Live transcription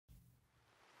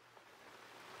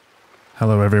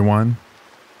Hello everyone,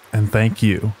 and thank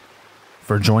you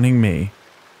for joining me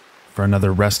for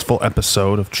another restful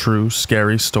episode of true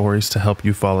scary stories to help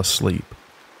you fall asleep.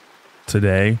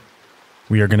 Today,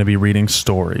 we are going to be reading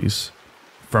stories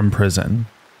from prison.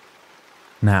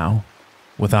 Now,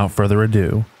 without further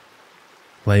ado,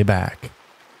 lay back,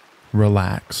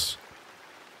 relax,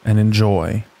 and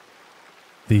enjoy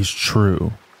these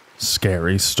true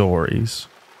scary stories.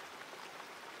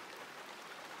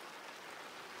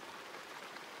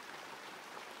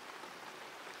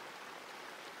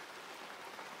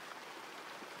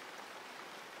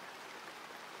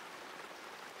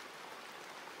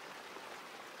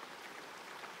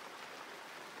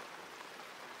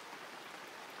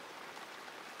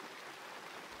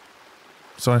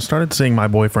 So I started seeing my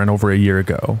boyfriend over a year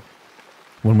ago.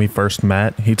 When we first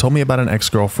met, he told me about an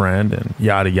ex-girlfriend and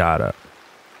yada yada.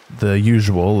 The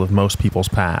usual of most people's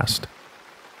past.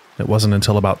 It wasn't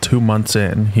until about 2 months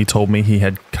in, he told me he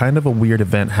had kind of a weird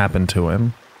event happen to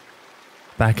him.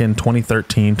 Back in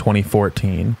 2013,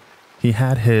 2014, he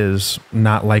had his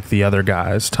Not Like the Other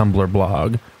Guys Tumblr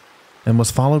blog and was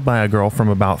followed by a girl from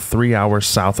about 3 hours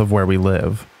south of where we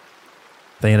live.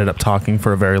 They ended up talking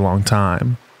for a very long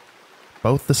time.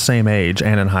 Both the same age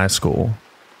and in high school.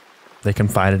 They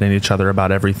confided in each other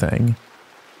about everything.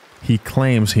 He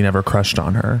claims he never crushed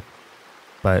on her,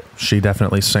 but she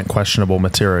definitely sent questionable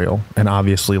material and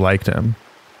obviously liked him.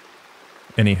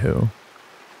 Anywho,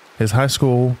 his high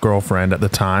school girlfriend at the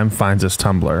time finds his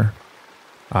Tumblr,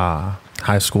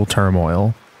 high school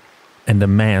turmoil, and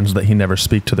demands that he never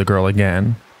speak to the girl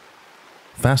again.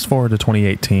 Fast forward to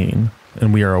 2018,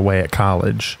 and we are away at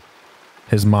college.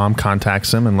 His mom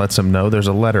contacts him and lets him know there's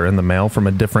a letter in the mail from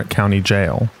a different county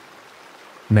jail.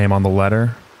 Name on the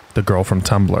letter, the girl from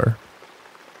Tumblr.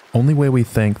 Only way we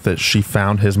think that she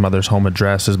found his mother's home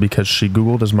address is because she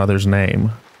Googled his mother's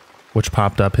name, which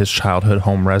popped up his childhood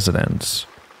home residence.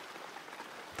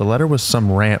 The letter was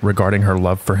some rant regarding her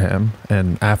love for him,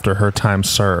 and after her time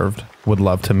served, would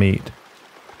love to meet.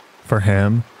 For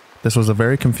him, this was a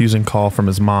very confusing call from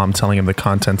his mom telling him the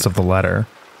contents of the letter,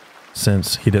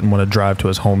 since he didn't want to drive to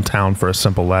his hometown for a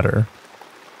simple letter.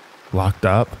 Locked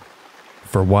up?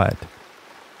 For what?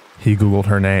 He Googled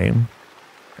her name,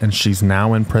 and she's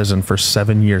now in prison for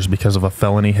 7 years because of a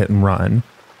felony hit and run,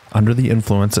 under the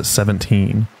influence at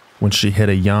 17, when she hit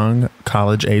a young,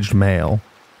 college-aged male,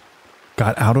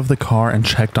 got out of the car and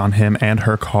checked on him and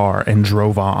her car and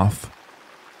drove off.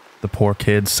 The poor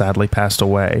kid sadly passed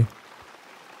away,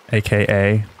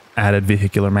 aka added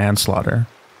vehicular manslaughter.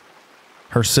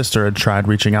 Her sister had tried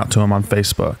reaching out to him on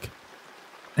Facebook,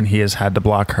 and he has had to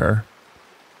block her.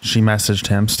 She messaged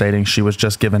him stating she was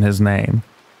just given his name,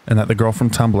 and that the girl from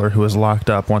Tumblr who is locked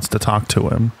up wants to talk to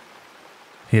him.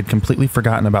 He had completely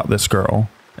forgotten about this girl,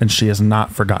 and she has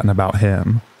not forgotten about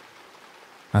him.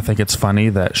 I think it's funny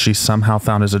that she somehow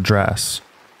found his address.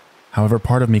 However,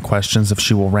 part of me questions if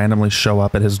she will randomly show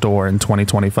up at his door in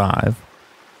 2025.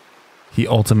 He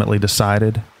ultimately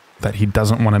decided that he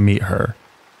doesn't want to meet her,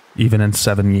 even in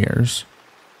 7 years.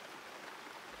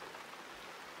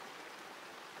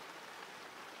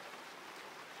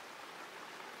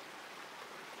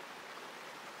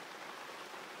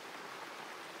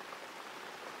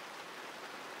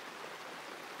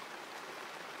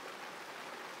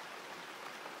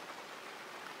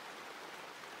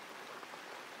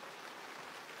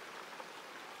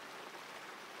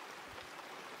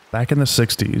 Back in the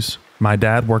 60s, my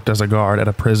dad worked as a guard at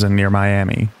a prison near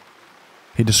Miami.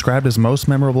 He described his most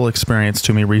memorable experience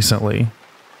to me recently.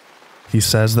 He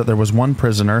says that there was one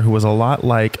prisoner who was a lot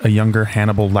like a younger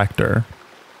Hannibal Lecter.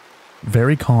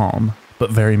 Very calm,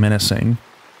 but very menacing.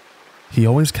 He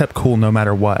always kept cool no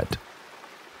matter what,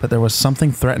 but there was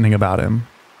something threatening about him.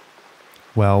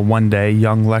 Well, one day,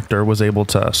 young Lecter was able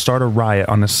to start a riot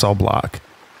on his cell block,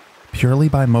 purely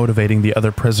by motivating the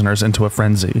other prisoners into a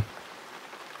frenzy.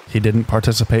 He didn't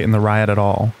participate in the riot at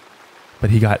all, but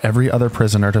he got every other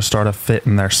prisoner to start a fit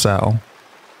in their cell.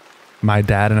 My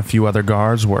dad and a few other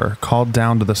guards were called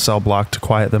down to the cell block to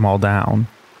quiet them all down.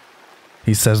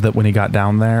 He says that when he got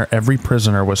down there, every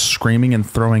prisoner was screaming and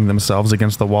throwing themselves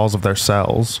against the walls of their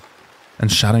cells,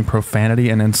 and shouting profanity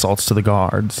and insults to the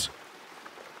guards.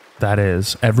 That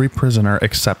is, every prisoner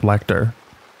except Lecter.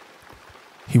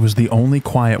 He was the only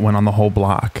quiet one on the whole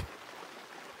block.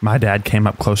 My dad came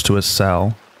up close to his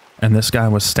cell, and this guy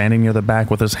was standing near the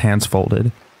back with his hands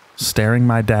folded, staring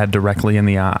my dad directly in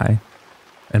the eye,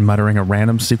 and muttering a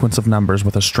random sequence of numbers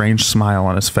with a strange smile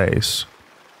on his face.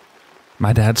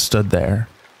 My dad stood there,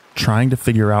 trying to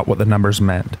figure out what the numbers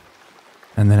meant,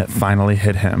 and then it finally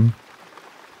hit him.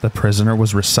 The prisoner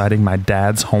was reciting my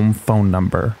dad's home phone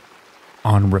number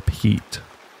on repeat.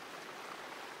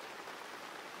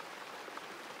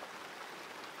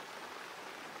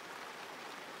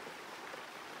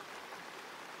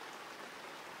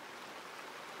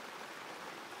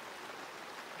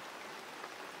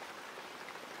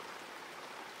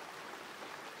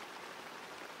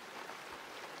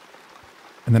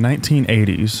 In the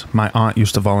 1980s, my aunt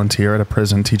used to volunteer at a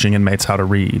prison teaching inmates how to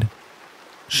read.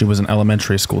 She was an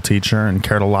elementary school teacher and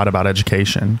cared a lot about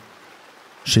education.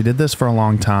 She did this for a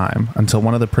long time until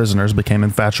one of the prisoners became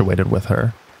infatuated with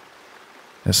her.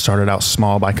 It started out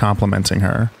small by complimenting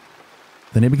her.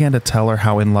 Then he began to tell her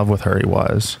how in love with her he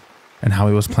was, and how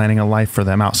he was planning a life for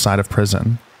them outside of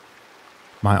prison.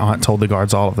 My aunt told the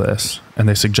guards all of this, and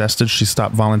they suggested she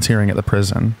stop volunteering at the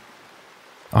prison.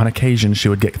 On occasion, she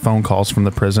would get phone calls from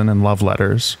the prison and love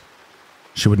letters.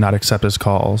 She would not accept his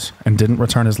calls, and didn't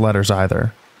return his letters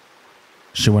either.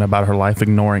 She went about her life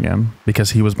ignoring him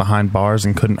because he was behind bars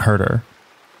and couldn't hurt her,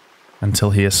 until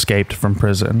he escaped from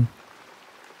prison.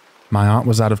 My aunt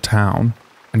was out of town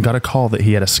and got a call that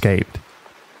he had escaped.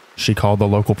 She called the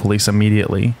local police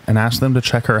immediately and asked them to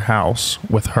check her house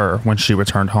with her when she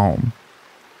returned home.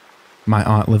 My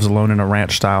aunt lives alone in a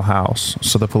ranch-style house,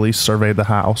 so the police surveyed the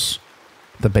house,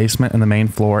 the basement and the main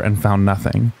floor, and found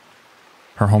nothing.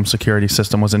 Her home security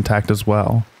system was intact as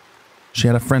well. She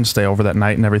had a friend stay over that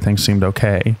night and everything seemed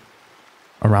okay.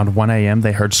 Around 1 a.m.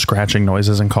 they heard scratching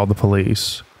noises and called the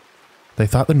police. They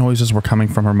thought the noises were coming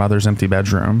from her mother's empty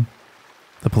bedroom.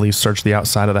 The police searched the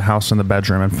outside of the house and the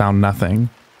bedroom and found nothing.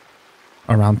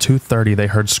 Around 2:30 they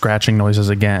heard scratching noises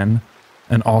again,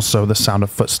 and also the sound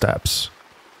of footsteps.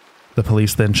 The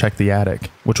police then checked the attic,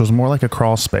 which was more like a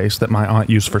crawl space that my aunt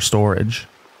used for storage.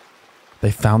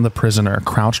 They found the prisoner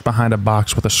crouched behind a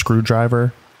box with a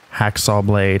screwdriver, hacksaw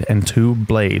blade, and 2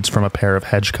 blades from a pair of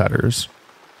hedge cutters.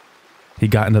 He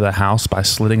got into the house by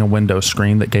slitting a window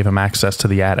screen that gave him access to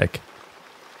the attic.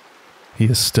 He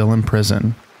is still in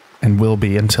prison, and will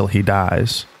be until he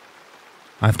dies.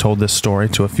 I've told this story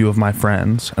to a few of my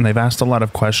friends, and they've asked a lot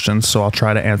of questions, so I'll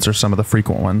try to answer some of the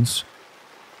frequent ones.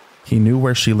 He knew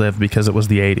where she lived because it was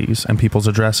the 80s, and people's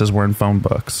addresses were in phone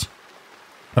books.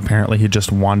 Apparently he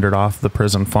just wandered off the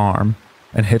prison farm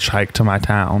and hitchhiked to my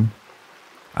town.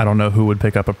 I don't know who would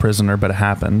pick up a prisoner, but it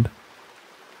happened.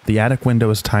 The attic window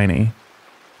is tiny.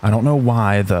 I don't know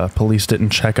why the police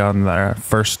didn't check on their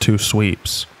first 2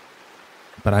 sweeps,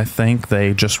 but I think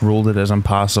they just ruled it as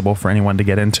impossible for anyone to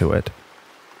get into it.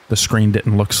 The screen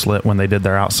didn't look slit when they did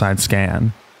their outside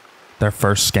scan. Their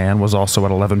first scan was also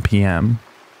at 11 p.m.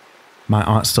 My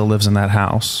aunt still lives in that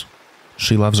house.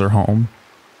 She loves her home,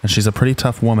 and she's a pretty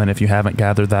tough woman if you haven't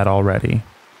gathered that already.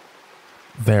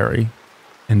 Very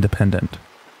independent.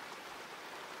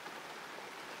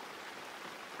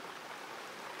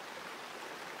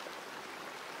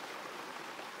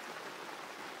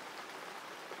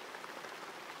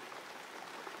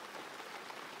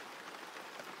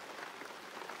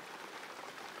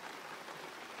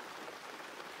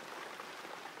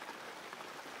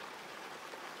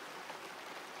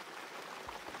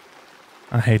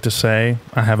 I hate to say,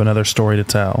 I have another story to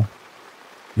tell.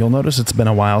 You'll notice it's been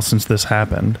a while since this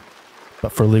happened,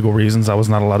 but for legal reasons I was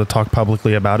not allowed to talk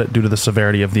publicly about it due to the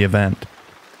severity of the event.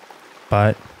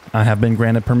 But I have been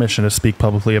granted permission to speak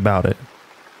publicly about it.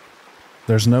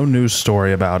 There's no news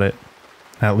story about it,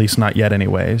 at least not yet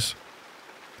anyways.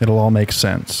 It'll all make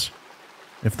sense.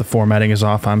 If the formatting is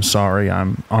off, I'm sorry,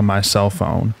 I'm on my cell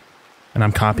phone, and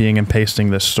I'm copying and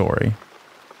pasting this story.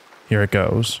 Here it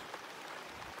goes.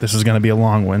 This is going to be a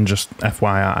long one, just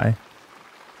FYI.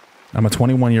 I'm a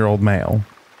 21-year-old male.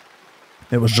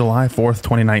 It was July 4th,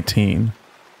 2019.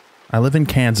 I live in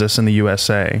Kansas in the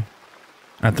USA.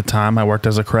 At the time, I worked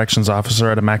as a corrections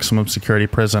officer at a maximum security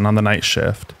prison on the night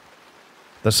shift.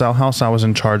 The cell house I was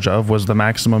in charge of was the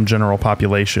maximum general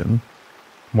population,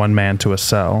 1 man to a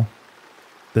cell.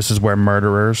 This is where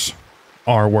murderers,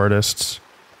 R-wordists,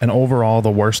 and overall the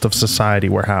worst of society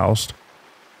were housed.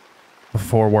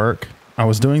 Before work, I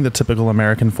was doing the typical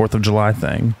American 4th of July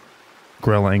thing.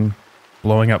 Grilling,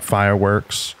 blowing up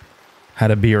fireworks, had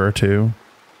a beer or 2,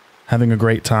 having a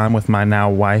great time with my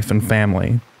now wife and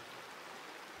family.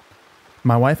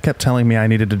 My wife kept telling me I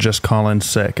needed to just call in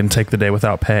sick and take the day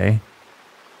without pay.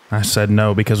 I said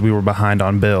no because we were behind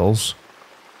on bills.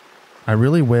 I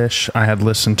really wish I had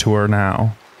listened to her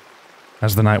now.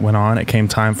 As the night went on, it came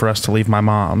time for us to leave my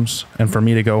mom's and for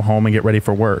me to go home and get ready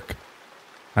for work.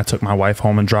 I took my wife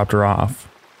home and dropped her off,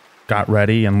 got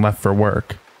ready, and left for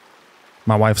work.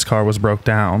 My wife's car was broke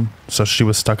down, so she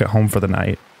was stuck at home for the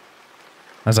night.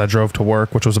 As I drove to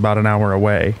work, which was about an hour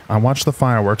away, I watched the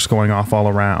fireworks going off all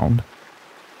around.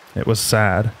 It was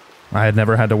sad. I had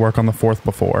never had to work on the 4th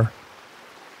before.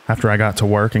 After I got to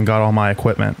work and got all my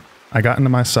equipment, I got into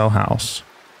my cell house.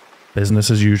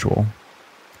 Business as usual.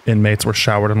 Inmates were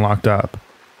showered and locked up.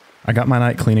 I got my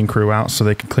night cleaning crew out so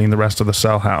they could clean the rest of the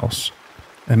cell house,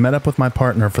 and met up with my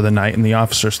partner for the night in the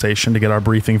officer station to get our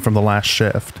briefing from the last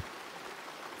shift.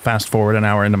 Fast forward an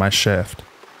hour into my shift.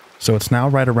 So it's now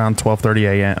right around 12:30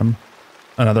 a.m.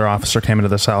 Another officer came into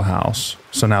the cell house,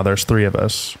 so now there's 3 of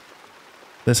us.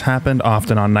 This happened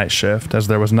often on night shift, as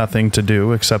there was nothing to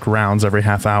do except rounds every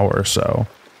half hour or so.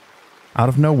 Out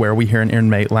of nowhere, we hear an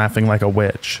inmate laughing like a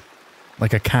witch,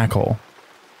 like a cackle.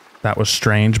 That was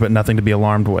strange, but nothing to be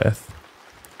alarmed with.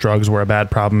 Drugs were a bad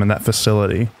problem in that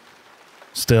facility.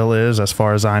 Still is, as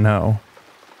far as I know.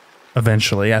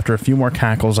 Eventually, after a few more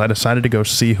cackles, I decided to go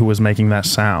see who was making that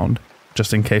sound,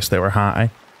 just in case they were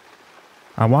high.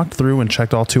 I walked through and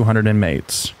checked all 200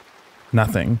 inmates.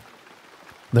 Nothing.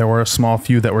 There were a small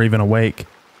few that were even awake,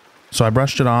 so I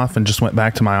brushed it off and just went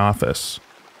back to my office.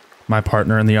 My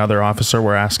partner and the other officer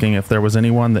were asking if there was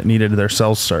anyone that needed their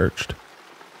cells searched.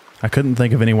 I couldn't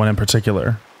think of anyone in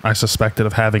particular I suspected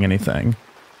of having anything,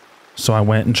 so I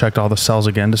went and checked all the cells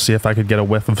again to see if I could get a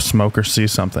whiff of smoke or see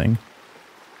something.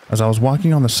 As I was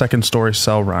walking on the second-story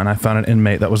cell run, I found an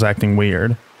inmate that was acting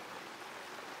weird.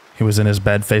 He was in his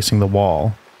bed facing the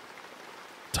wall,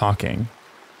 talking.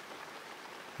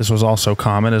 This was also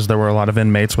common as there were a lot of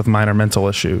inmates with minor mental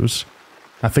issues.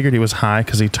 I figured he was high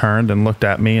because he turned and looked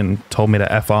at me and told me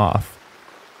to F off.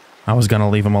 I was going to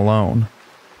leave him alone,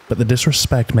 but the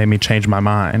disrespect made me change my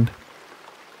mind.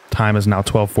 Time is now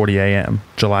 12:40 a.m.,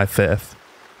 July 5th.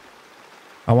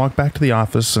 I walked back to the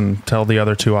office and tell the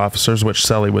other 2 officers which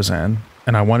cell he was in,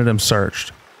 and I wanted him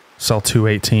searched, cell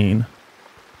 218.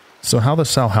 So how the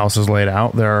cell house is laid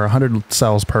out, there are 100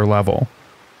 cells per level.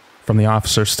 From the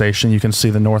officer's station, you can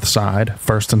see the north side,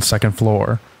 first and second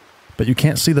floor, but you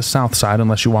can't see the south side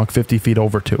unless you walk 50 feet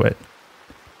over to it.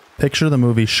 Picture the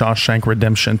movie Shawshank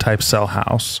Redemption type cell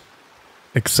house,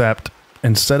 except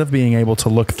instead of being able to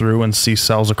look through and see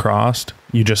cells across,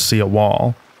 you just see a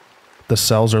wall. The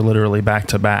cells are literally back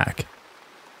to back.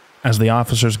 As the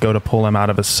officers go to pull him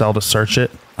out of his cell to search it,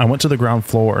 I went to the ground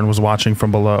floor and was watching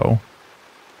from below.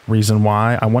 Reason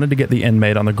why? I wanted to get the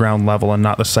inmate on the ground level and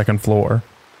not the second floor.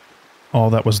 All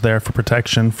that was there for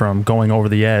protection from going over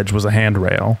the edge was a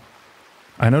handrail.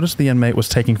 I noticed the inmate was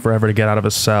taking forever to get out of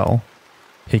his cell.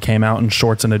 He came out in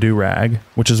shorts and a do-rag,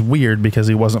 which is weird because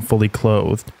he wasn't fully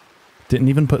clothed. Didn't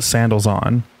even put sandals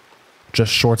on.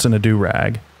 Just shorts and a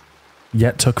do-rag.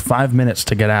 Yet took 5 minutes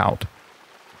to get out.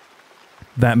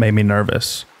 That made me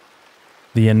nervous.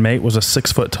 The inmate was a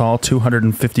 6-foot-tall,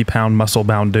 250-pound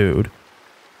muscle-bound dude.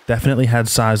 Definitely had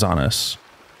size on us.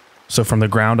 So from the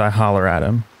ground I holler at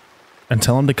him and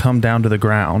tell him to come down to the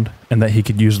ground and that he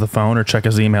could use the phone or check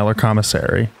his email or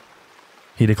commissary.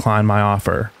 He declined my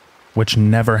offer, which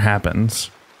never happens.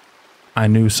 I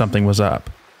knew something was up.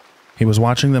 He was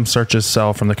watching them search his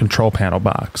cell from the control panel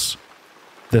box.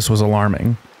 This was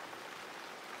alarming.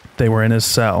 They were in his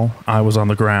cell, I was on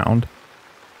the ground.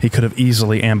 He could have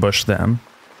easily ambushed them.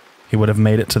 He would have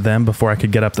made it to them before I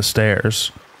could get up the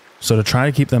stairs. So to try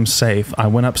to keep them safe, I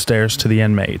went upstairs to the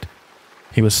inmate.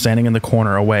 He was standing in the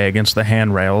corner away against the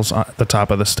handrails at the top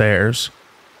of the stairs.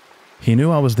 He knew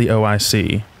I was the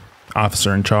OIC,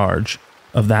 officer in charge,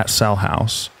 of that cell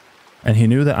house, and he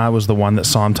knew that I was the one that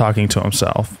saw him talking to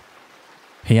himself.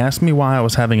 He asked me why I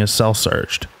was having his cell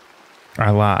searched.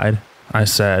 I lied. I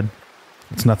said,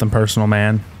 "It's nothing personal,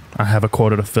 man. I have a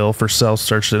quota to fill for cells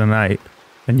searched in a night,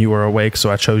 and you were awake, so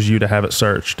I chose you to have it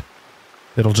searched.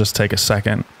 It'll just take a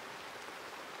second."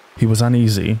 He was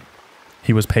uneasy.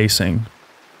 He was pacing.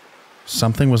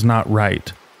 Something was not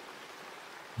right.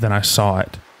 Then I saw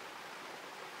it.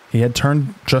 He had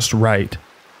turned just right,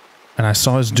 and I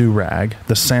saw his do-rag,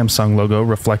 the Samsung logo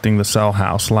reflecting the cell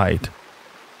house light.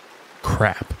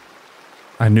 Crap.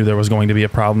 I knew there was going to be a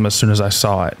problem as soon as I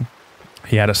saw it.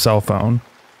 He had a cell phone.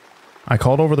 I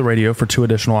called over the radio for 2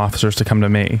 additional officers to come to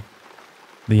me.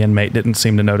 The inmate didn't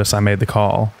seem to notice I made the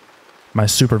call. My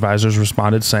supervisors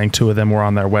responded saying 2 of them were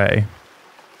on their way.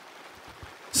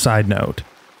 Side note,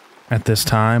 at this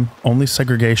time, only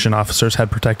segregation officers had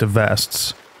protective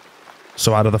vests.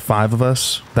 So out of the 5 of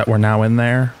us that were now in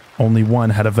there, only 1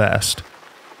 had a vest.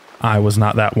 I was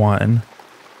not that one.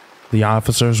 The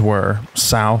officers were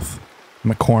South,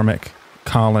 McCormick,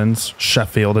 Collins,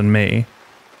 Sheffield, and me.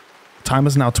 Time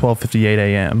is now 12:58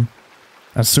 a.m.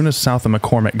 As soon as South and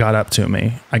McCormick got up to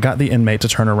me, I got the inmate to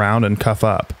turn around and cuff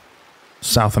up.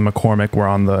 South and McCormick were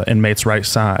on the inmate's right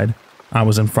side. I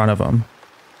was in front of him.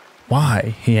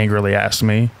 "Why?" he angrily asked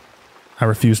me. I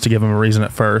refused to give him a reason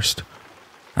at first.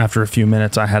 After a few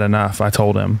minutes, I had enough. I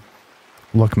told him,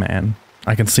 "Look, man,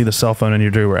 I can see the cell phone in your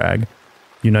do-rag.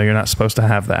 You know you're not supposed to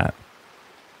have that."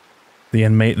 The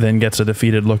inmate then gets a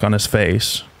defeated look on his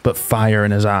face, but fire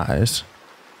in his eyes.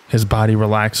 His body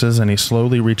relaxes and he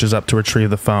slowly reaches up to retrieve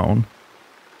the phone.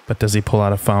 But does he pull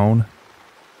out a phone?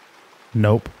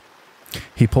 Nope.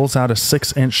 He pulls out a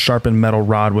 6-inch sharpened metal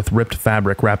rod with ripped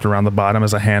fabric wrapped around the bottom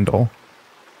as a handle.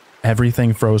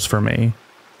 Everything froze for me.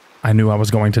 I knew I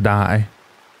was going to die.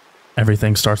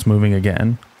 Everything starts moving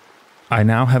again. I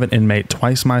now have an inmate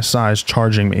twice my size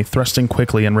charging me, thrusting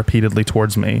quickly and repeatedly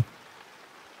towards me.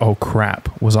 "Oh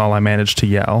crap," was all I managed to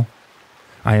yell.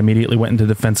 I immediately went into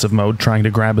defensive mode, trying to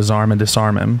grab his arm and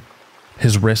disarm him.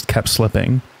 His wrist kept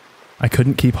slipping. I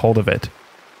couldn't keep hold of it,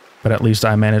 but at least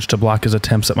I managed to block his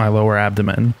attempts at my lower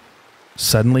abdomen.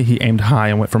 Suddenly he aimed high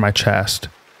and went for my chest.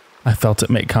 I felt it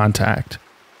make contact.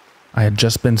 I had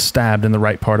just been stabbed in the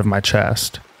right part of my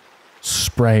chest.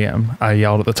 "Spray him," I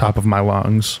yelled at the top of my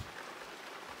lungs.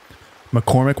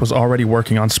 McCormick was already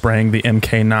working on spraying the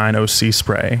MK9 OC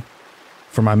spray.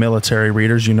 For my military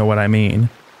readers, you know what I mean.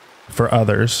 For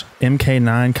others,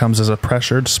 MK9 comes as a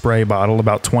pressured spray bottle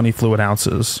about 20 fluid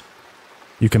ounces.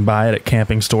 You can buy it at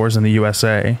camping stores in the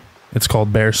USA. It's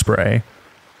called bear spray.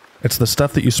 It's the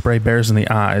stuff that you spray bears in the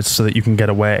eyes so that you can get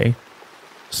away.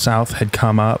 South had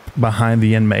come up behind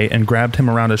the inmate and grabbed him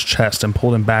around his chest and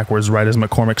pulled him backwards right as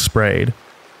McCormick sprayed.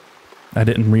 I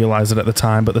didn't realize it at the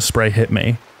time, but the spray hit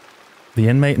me. The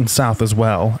inmate and South as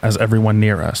well as everyone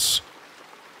near us.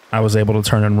 I was able to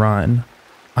turn and run.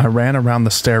 I ran around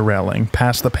the stair railing,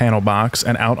 past the panel box,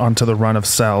 and out onto the run of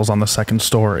cells on the second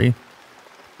story.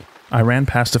 I ran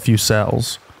past a few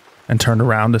cells, and turned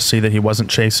around to see that he wasn't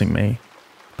chasing me,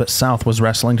 but South was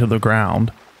wrestling to the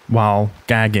ground, while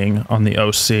gagging on the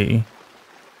OC,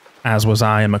 as was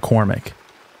I and McCormick.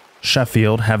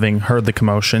 Sheffield, having heard the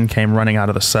commotion, came running out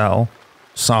of the cell,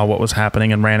 saw what was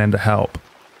happening, and ran in to help.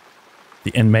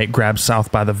 The inmate grabbed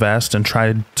South by the vest and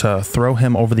tried to throw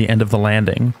him over the end of the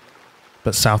landing,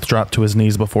 but South dropped to his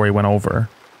knees before he went over.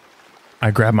 I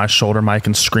grabbed my shoulder mic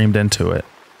and screamed into it.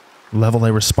 "Level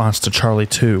a response to Charlie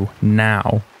 2,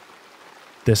 now."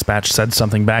 Dispatch said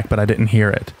something back, but I didn't hear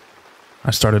it.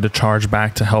 I started to charge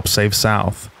back to help save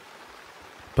South.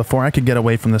 Before I could get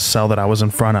away from the cell that I was in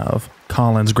front of,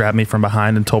 Collins grabbed me from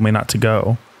behind and told me not to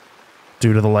go.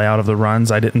 Due to the layout of the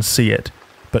runs, I didn't see it,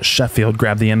 but Sheffield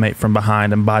grabbed the inmate from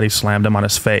behind and body slammed him on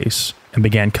his face and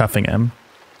began cuffing him.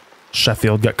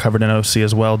 Sheffield got covered in OC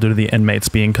as well due to the inmates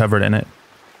being covered in it.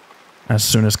 As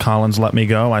soon as Collins let me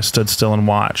go, I stood still and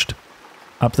watched.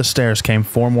 Up the stairs came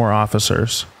 4 more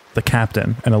officers, the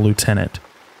captain and a lieutenant.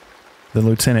 The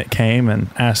lieutenant came and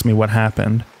asked me what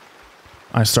happened.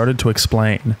 I started to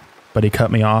explain, but he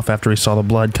cut me off after he saw the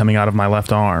blood coming out of my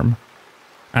left arm.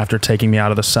 After taking me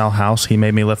out of the cell house, he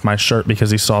made me lift my shirt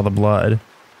because he saw the blood.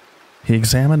 He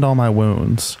examined all my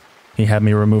wounds. He had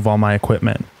me remove all my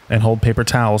equipment and hold paper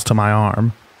towels to my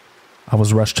arm. I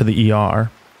was rushed to the ER.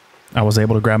 I was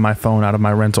able to grab my phone out of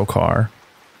my rental car.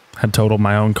 Had totaled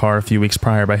my own car a few weeks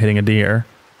prior by hitting a deer.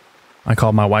 I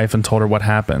called my wife and told her what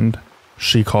happened.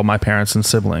 She called my parents and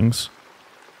siblings.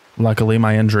 Luckily,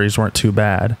 my injuries weren't too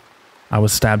bad. I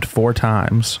was stabbed 4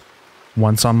 times.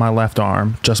 Once on my left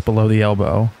arm, just below the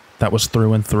elbow. That was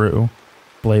through and through.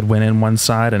 Blade went in one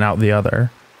side and out the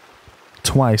other.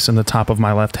 Twice in the top of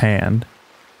my left hand.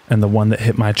 And the one that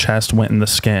hit my chest went in the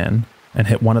skin and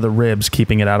hit one of the ribs,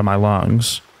 keeping it out of my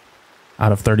lungs.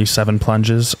 Out of 37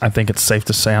 plunges, I think it's safe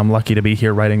to say I'm lucky to be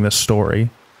here writing this story.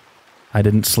 I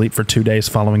didn't sleep for 2 days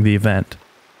following the event.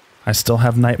 I still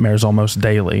have nightmares almost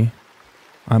daily.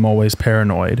 I'm always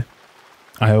paranoid.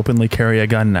 I openly carry a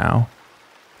gun now.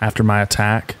 After my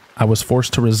attack, I was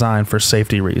forced to resign for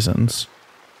safety reasons.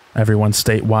 Everyone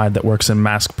statewide that works in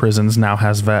mask prisons now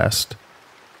has vests.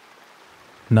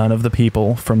 None of the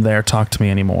people from there talk to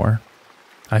me anymore.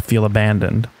 I feel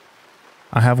abandoned.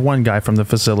 I have one guy from the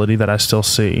facility that I still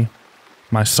see,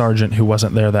 my sergeant who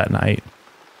wasn't there that night.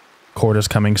 Court is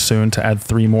coming soon to add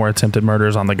 3 more attempted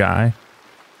murders on the guy.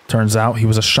 Turns out he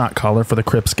was a shot caller for the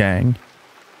Crips gang.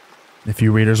 If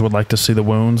you readers would like to see the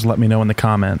wounds, let me know in the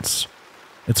comments.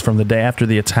 It's from the day after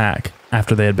the attack,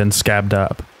 after they had been scabbed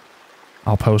up.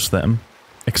 I'll post them,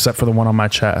 except for the one on my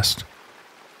chest.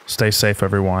 Stay safe,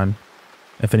 everyone.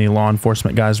 If any law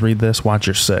enforcement guys read this, watch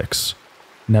your 6.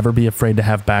 Never be afraid to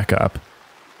have backup.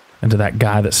 And to that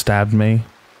guy that stabbed me,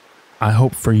 I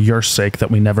hope for your sake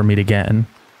that we never meet again.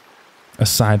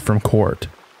 Aside from court.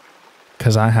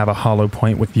 'Cause I have a hollow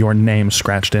point with your name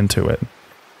scratched into it.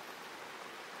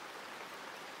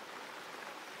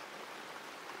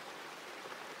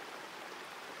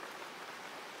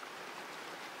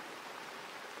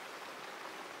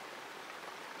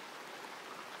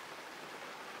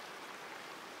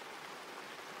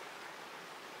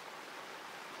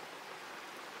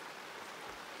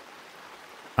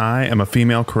 I am a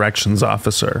female corrections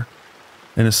officer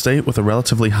in a state with a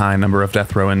relatively high number of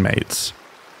death row inmates.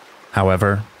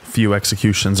 However, few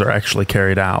executions are actually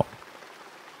carried out.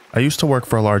 I used to work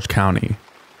for a large county,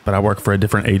 but I work for a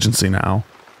different agency now.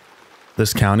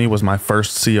 This county was my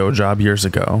first CO job years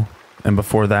ago, and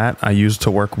before that, I used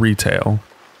to work retail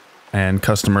and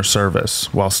customer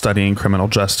service while studying criminal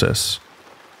justice.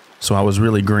 So I was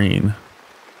really green.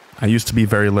 I used to be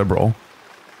very liberal.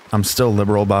 I'm still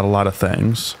liberal about a lot of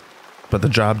things, but the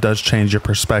job does change your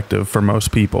perspective for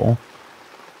most people.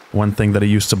 One thing that I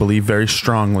used to believe very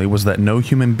strongly was that no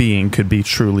human being could be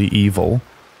truly evil.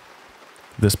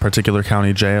 This particular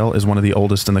county jail is one of the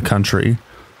oldest in the country,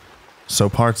 so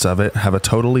parts of it have a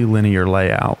totally linear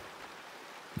layout.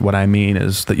 What I mean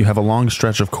is that you have a long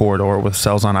stretch of corridor with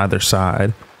cells on either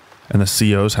side, and the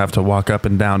COs have to walk up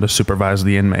and down to supervise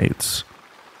the inmates.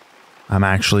 I'm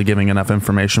actually giving enough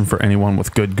information for anyone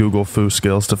with good Google foo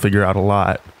skills to figure out a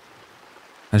lot.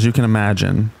 As you can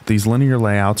imagine, these linear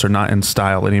layouts are not in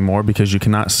style anymore because you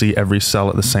cannot see every cell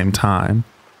at the same time,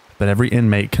 but every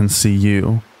inmate can see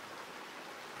you.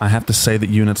 I have to say that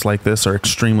units like this are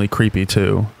extremely creepy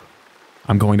too.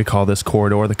 I'm going to call this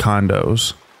corridor the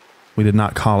condos. We did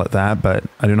not call it that, but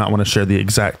I do not want to share the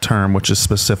exact term which is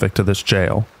specific to this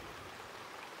jail.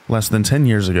 Less than 10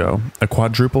 years ago, a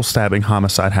quadruple stabbing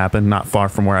homicide happened not far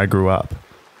from where I grew up.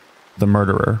 The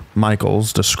murderer,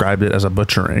 Michaels, described it as a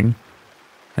butchering,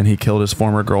 and he killed his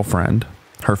former girlfriend,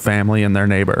 her family, and their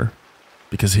neighbor,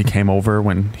 because he came over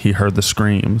when he heard the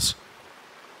screams.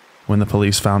 When the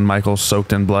police found Michaels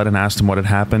soaked in blood and asked him what had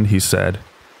happened, he said,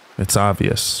 "It's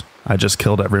obvious. I just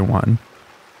killed everyone."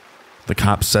 The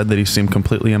cops said that he seemed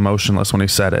completely emotionless when he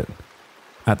said it.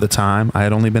 At the time, I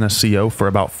had only been a CO for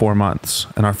about 4 months,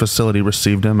 and our facility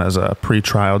received him as a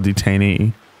pre-trial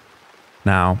detainee.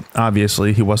 Now,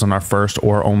 obviously, he wasn't our first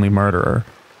or only murderer,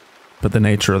 but the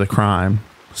nature of the crime,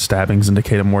 stabbings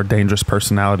indicate a more dangerous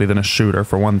personality than a shooter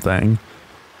for one thing,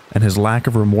 and his lack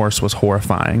of remorse was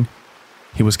horrifying.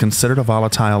 He was considered a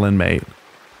volatile inmate,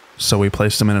 so we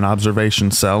placed him in an observation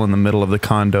cell in the middle of the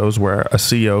condos where a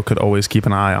CO could always keep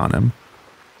an eye on him.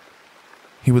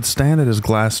 He would stand at his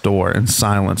glass door in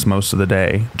silence most of the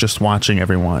day, just watching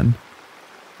everyone.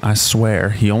 I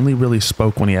swear, he only really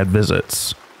spoke when he had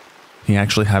visits. He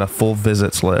actually had a full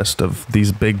visits list of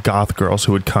these big goth girls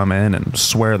who would come in and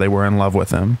swear they were in love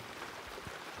with him.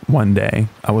 One day,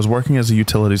 I was working as a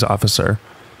utilities officer,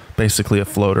 basically a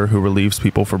floater who relieves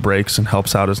people for breaks and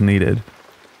helps out as needed.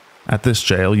 At this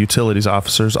jail, utilities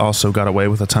officers also got away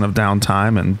with a ton of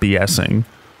downtime and BSing.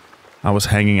 I was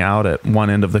hanging out at one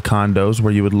end of the condos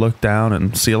where you would look down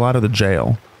and see a lot of the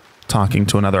jail, talking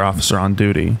to another officer on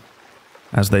duty.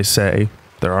 As they say,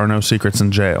 there are no secrets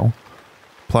in jail.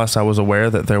 Plus, I was aware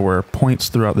that there were points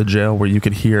throughout the jail where you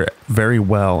could hear very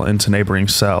well into neighboring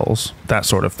cells, that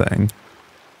sort of thing.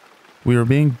 We were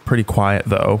being pretty quiet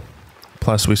though,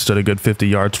 plus we stood a good 50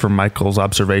 yards from Michael's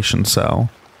observation cell.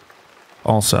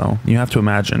 Also, you have to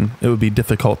imagine, it would be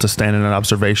difficult to stand in an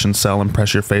observation cell and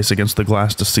press your face against the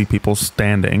glass to see people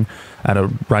standing at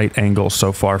a right angle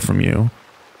so far from you.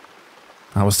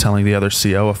 I was telling the other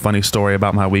CO a funny story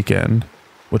about my weekend,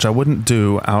 which I wouldn't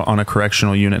do out on a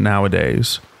correctional unit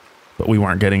nowadays, but we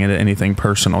weren't getting into anything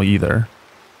personal either.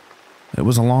 It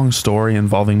was a long story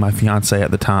involving my fiancée at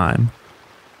the time.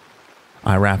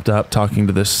 I wrapped up talking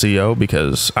to this CO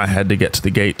because I had to get to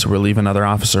the gate to relieve another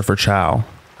officer for chow,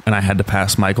 and I had to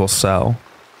pass Michael's cell.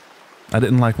 I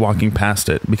didn't like walking past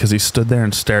it because he stood there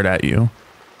and stared at you,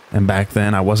 and back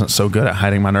then I wasn't so good at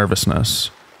hiding my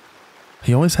nervousness.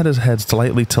 He always had his head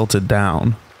slightly tilted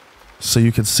down, so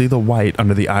you could see the white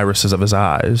under the irises of his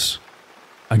eyes.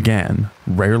 Again,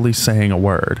 rarely saying a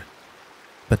word.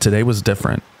 But today was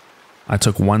different. I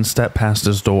took one step past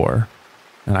his door,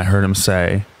 and I heard him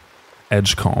say,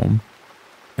 "Edgecombe,"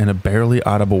 in a barely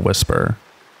audible whisper.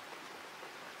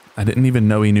 I didn't even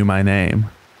know he knew my name.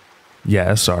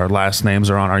 Yes, our last names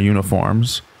are on our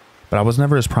uniforms, but I was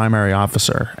never his primary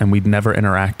officer, and we'd never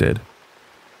interacted.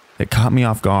 It caught me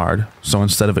off guard, so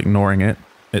instead of ignoring it,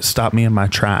 it stopped me in my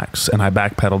tracks, and I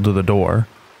backpedaled to the door.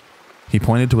 He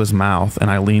pointed to his mouth, and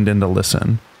I leaned in to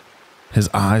listen. His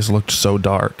eyes looked so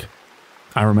dark.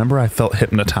 I remember I felt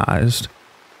hypnotized.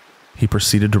 He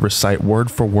proceeded to recite word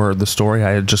for word the story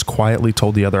I had just quietly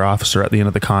told the other officer at the end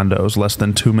of the condos less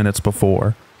than 2 minutes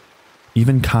before,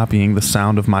 even copying the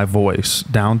sound of my voice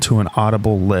down to an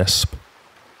audible lisp.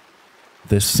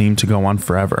 This seemed to go on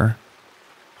forever.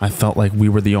 I felt like we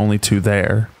were the only two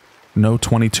there. No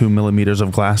 22 millimeters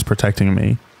of glass protecting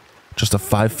me. Just a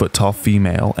 5-foot-tall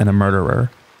female and a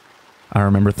murderer. I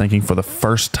remember thinking for the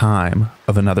first time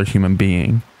of another human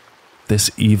being. This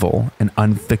evil and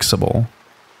unfixable.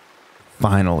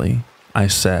 Finally, I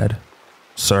said,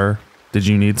 "Sir, did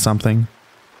you need something?"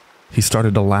 He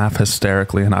started to laugh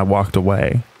hysterically and I walked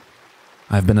away.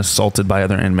 I've been assaulted by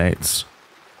other inmates.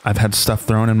 I've had stuff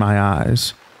thrown in my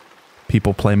eyes.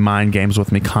 People play mind games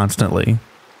with me constantly.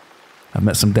 I've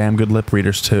met some damn good lip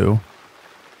readers too.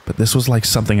 But this was like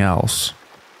something else.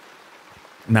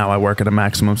 Now I work at a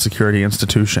maximum security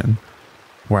institution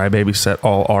where I babysit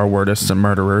all R-wordists and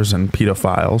murderers and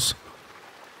pedophiles.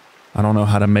 I don't know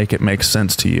how to make it make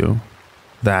sense to you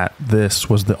that this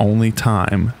was the only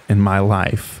time in my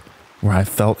life where I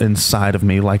felt inside of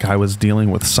me like I was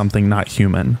dealing with something not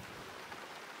human.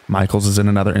 Michaels is in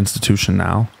another institution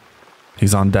now.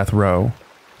 He's on death row.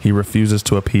 He refuses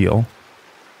to appeal.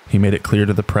 He made it clear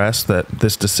to the press that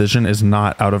this decision is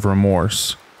not out of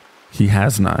remorse. He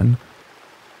has none.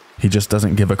 He just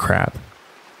doesn't give a crap.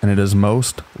 And it is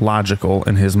most logical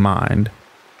in his mind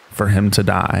for him to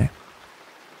die.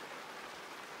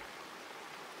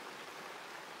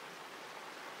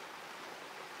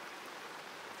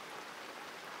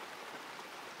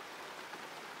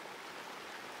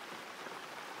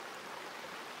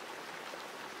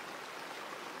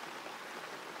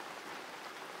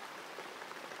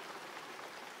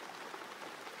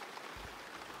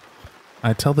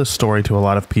 I tell this story to a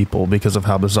lot of people because of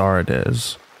how bizarre it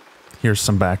is. Here's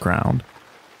some background.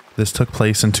 This took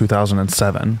place in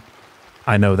 2007.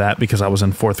 I know that because I was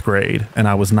in 4th grade and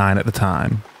I was 9 at the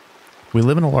time. We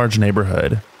live in a large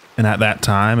neighborhood, and at that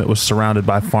time it was surrounded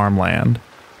by farmland.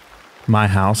 My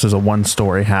house is a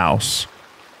 1-story house.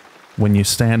 When you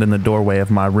stand in the doorway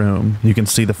of my room, you can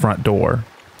see the front door,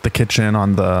 the kitchen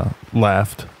on the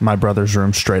left, my brother's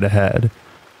room straight ahead.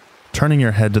 Turning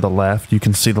your head to the left, you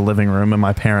can see the living room and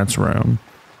my parents' room.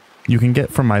 You can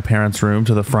get from my parents' room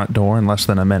to the front door in less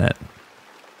than a minute.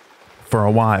 For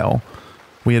a while,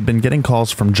 we had been getting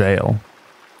calls from jail.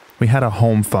 We had a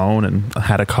home phone and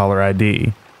had a caller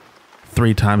ID.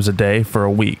 3 times a day for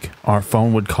a week, our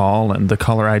phone would call and the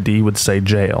caller ID would say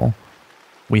jail.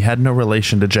 We had no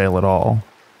relation to jail at all.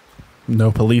 No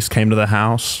police came to the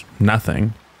house,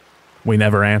 nothing. We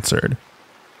never answered.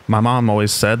 My mom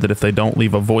always said that if they don't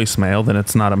leave a voicemail, then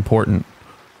it's not important.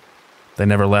 They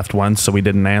never left one, so we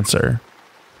didn't answer.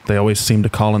 They always seemed to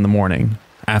call in the morning,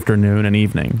 afternoon, and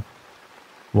evening.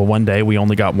 Well, one day we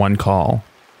only got 1 call.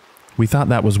 We thought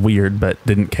that was weird, but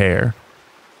didn't care.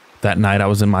 That night I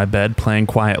was in my bed playing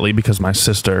quietly because my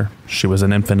sister, she was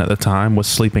an infant at the time, was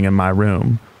sleeping in my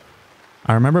room.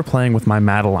 I remember playing with my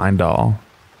Madeline doll,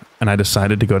 and I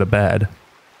decided to go to bed.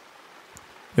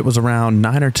 It was around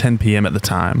 9 or 10 p.m. at the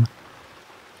time.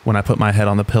 When I put my head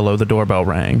on the pillow, the doorbell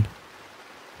rang.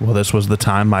 Well, this was the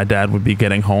time my dad would be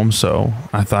getting home, so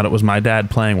I thought it was my dad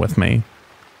playing with me.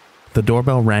 The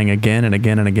doorbell rang again and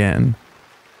again and again.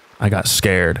 I got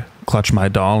scared, clutched my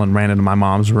doll, and ran into my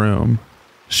mom's room.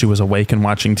 She was awake and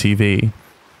watching TV.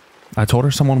 I told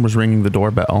her someone was ringing the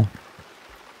doorbell.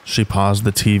 She paused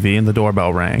the TV and the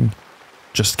doorbell rang.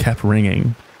 Just kept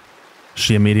ringing.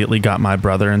 She immediately got my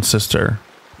brother and sister.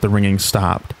 The ringing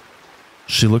stopped.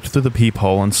 She looked through the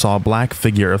peephole and saw a black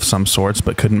figure of some sorts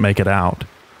but couldn't make it out.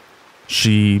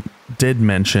 She did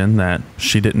mention that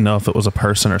she didn't know if it was a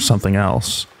person or something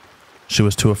else. She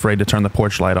was too afraid to turn the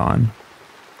porch light on.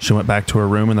 She went back to her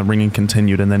room and the ringing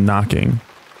continued and then knocking.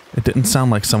 It didn't sound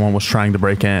like someone was trying to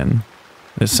break in.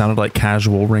 It sounded like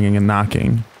casual ringing and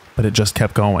knocking, but it just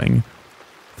kept going.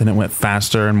 Then it went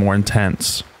faster and more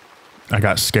intense. I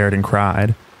got scared and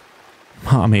cried,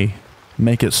 "Mommy,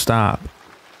 make it stop.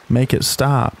 Make it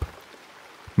stop."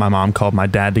 My mom called my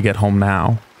dad to get home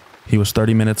now. He was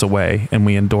 30 minutes away, and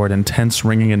we endured intense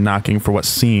ringing and knocking for what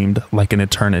seemed like an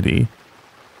eternity.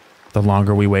 The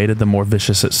longer we waited, the more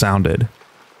vicious it sounded.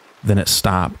 Then it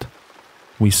stopped.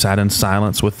 We sat in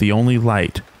silence with the only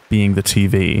light being the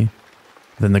TV.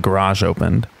 Then the garage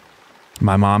opened.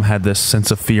 My mom had this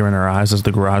sense of fear in her eyes as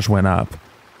the garage went up.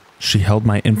 She held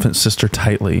my infant sister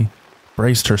tightly,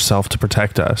 braced herself to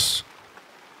protect us.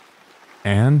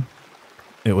 And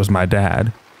it was my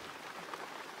dad.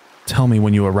 "Tell me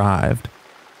when you arrived."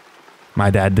 My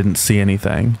dad didn't see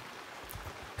anything.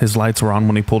 His lights were on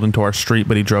when he pulled into our street,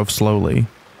 but he drove slowly.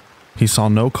 He saw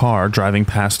no car driving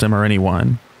past him or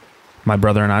anyone. My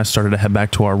brother and I started to head back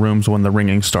to our rooms when the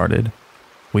ringing started.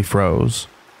 We froze.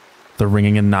 The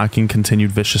ringing and knocking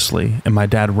continued viciously, and my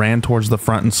dad ran towards the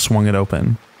front and swung it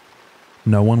open.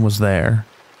 No one was there.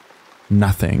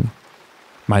 Nothing.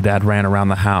 My dad ran around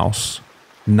the house.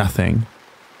 Nothing.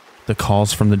 The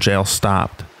calls from the jail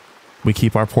stopped. We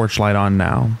keep our porch light on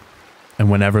now, and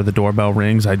whenever the doorbell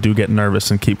rings, I do get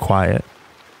nervous and keep quiet.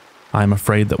 I am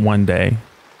afraid that one day,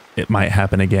 it might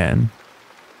happen again.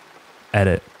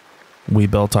 Edit. We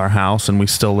built our house and we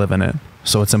still live in it,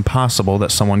 so it's impossible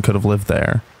that someone could have lived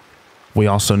there. We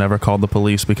also never called the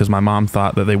police because my mom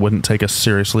thought that they wouldn't take us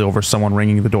seriously over someone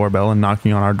ringing the doorbell and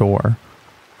knocking on our door.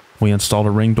 We installed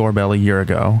a Ring doorbell a year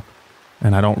ago,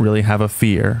 and I don't really have a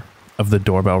fear of the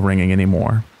doorbell ringing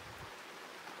anymore.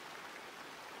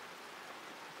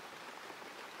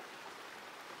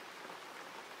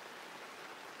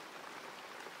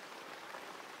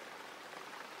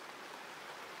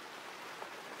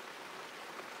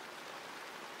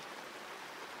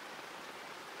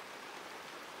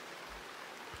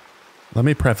 Let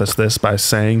me preface this by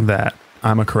saying that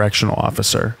I'm a correctional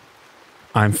officer.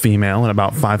 I'm female and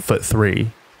about 5'3".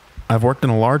 I've worked in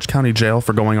a large county jail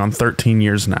for going on 13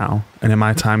 years now, and in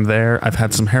my time there, I've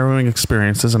had some harrowing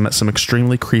experiences and met some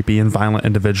extremely creepy and violent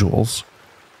individuals.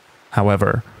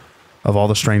 However, of all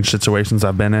the strange situations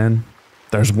I've been in,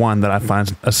 there's one that I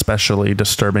find especially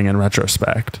disturbing in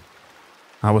retrospect.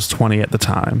 I was 20 at the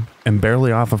time, and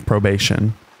barely off of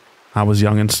probation. I was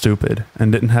young and stupid,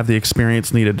 and didn't have the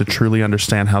experience needed to truly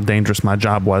understand how dangerous my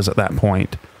job was at that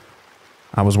point.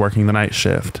 I was working the night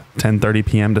shift, 10:30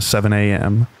 p.m. to 7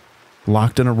 a.m.,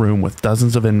 locked in a room with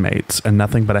dozens of inmates and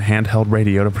nothing but a handheld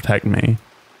radio to protect me.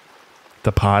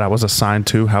 The pod I was assigned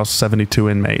to housed 72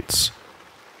 inmates.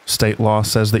 State law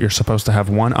says that you're supposed to have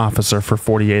one officer for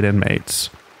 48 inmates.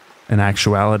 In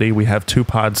actuality, we have 2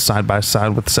 pods side by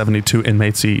side with 72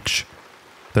 inmates each.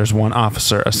 There's one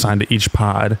officer assigned to each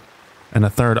pod, and a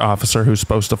third officer who's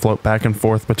supposed to float back and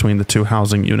forth between the 2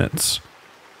 housing units.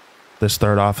 This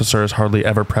third officer is hardly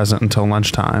ever present until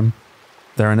lunchtime.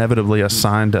 They're inevitably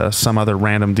assigned to some other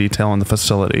random detail in the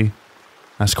facility,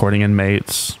 escorting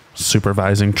inmates,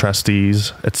 supervising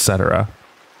trustees, etc.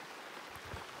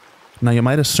 Now you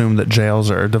might assume that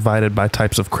jails are divided by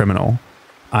types of criminal,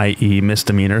 i.e.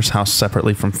 misdemeanors housed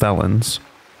separately from felons.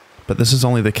 But this is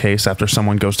only the case after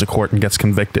someone goes to court and gets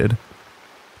convicted.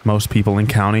 Most people in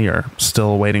county are still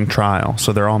awaiting trial,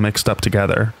 so they're all mixed up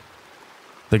together.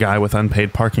 The guy with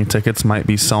unpaid parking tickets might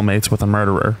be cellmates with a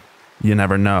murderer. You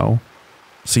never know.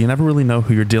 So you never really know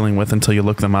who you're dealing with until you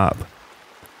look them up.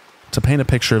 To paint a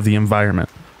picture of the environment,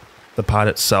 the pod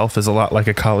itself is a lot like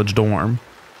a college dorm.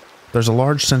 There's a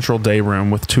large central day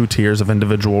room with 2 tiers of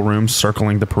individual rooms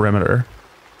circling the perimeter.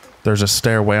 There's a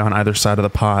stairway on either side of the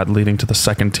pod leading to the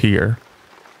second tier.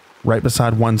 Right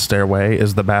beside one stairway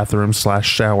is the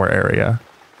bathroom/shower area.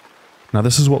 Now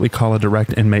this is what we call a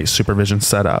direct inmate supervision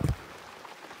setup.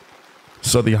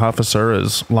 So the officer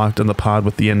is locked in the pod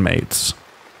with the inmates.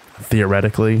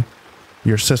 Theoretically,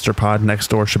 your sister pod next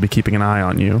door should be keeping an eye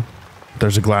on you.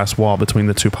 There's a glass wall between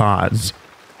the 2 pods.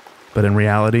 But in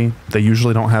reality, they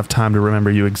usually don't have time to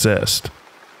remember you exist.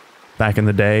 Back in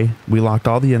the day, we locked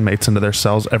all the inmates into their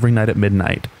cells every night at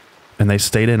midnight, and they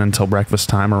stayed in until breakfast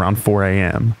time around 4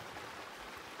 a.m.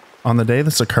 On the day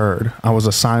this occurred, I was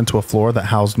assigned to a floor that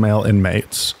housed male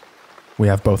inmates. We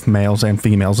have both males and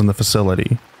females in the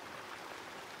facility.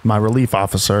 My relief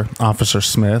officer, Officer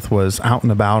Smith, was out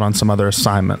and about on some other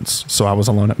assignments, so I was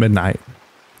alone at midnight.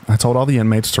 I told all the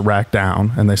inmates to rack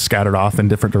down, and they scattered off in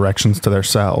different directions to their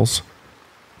cells.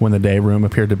 When the day room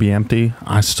appeared to be empty,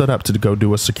 I stood up to go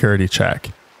do a security check,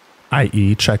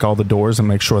 i.e. check all the doors and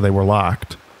make sure they were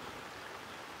locked.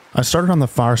 I started on the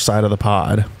far side of the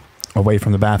pod, away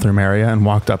from the bathroom area, and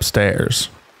walked upstairs.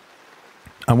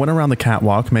 I went around the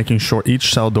catwalk making sure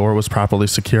each cell door was properly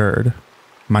secured.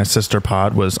 My sister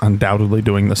pod was undoubtedly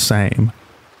doing the same.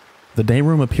 The day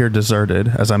room appeared deserted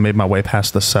as I made my way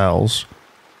past the cells.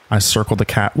 I circled the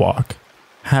catwalk,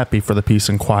 happy for the peace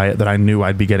and quiet that I knew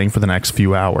I'd be getting for the next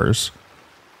few hours.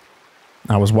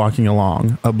 I was walking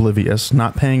along, oblivious,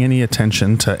 not paying any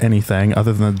attention to anything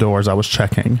other than the doors I was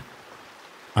checking.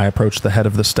 I approached the head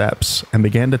of the steps and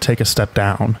began to take a step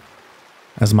down.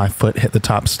 As my foot hit the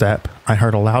top step, I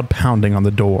heard a loud pounding on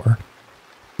the door.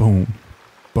 Boom,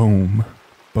 boom,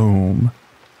 boom.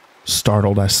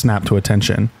 Startled, I snapped to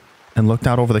attention and looked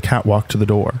out over the catwalk to the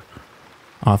door.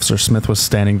 Officer Smith was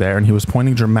standing there, and he was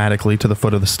pointing dramatically to the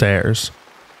foot of the stairs.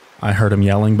 I heard him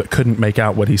yelling, but couldn't make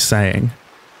out what he's saying.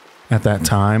 At that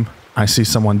time, I see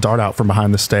someone dart out from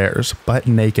behind the stairs, butt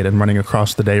naked and running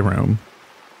across the day room.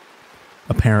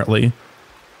 Apparently,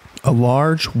 a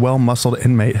large, well-muscled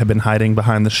inmate had been hiding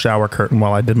behind the shower curtain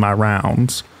while I did my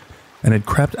rounds, and had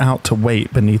crept out to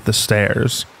wait beneath the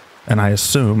stairs, and I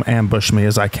assume ambushed me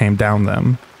as I came down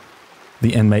them.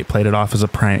 The inmate played it off as a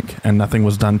prank, and nothing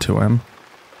was done to him.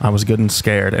 I was good and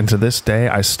scared, and to this day,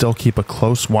 I still keep a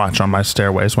close watch on my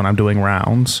stairways when I'm doing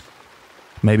rounds.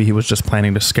 Maybe he was just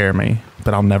planning to scare me,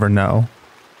 but I'll never know.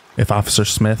 If Officer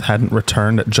Smith hadn't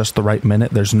returned at just the right minute,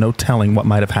 there's no telling what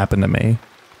might have happened to me.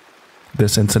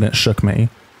 This incident shook me,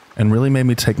 and really made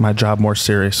me take my job more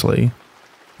seriously.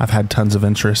 I've had tons of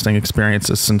interesting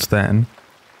experiences since then.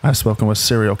 I've spoken with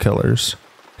serial killers,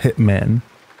 hitmen,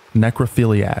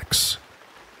 necrophiliacs,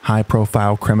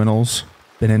 high-profile criminals,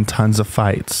 been in tons of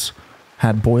fights,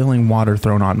 had boiling water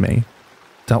thrown on me,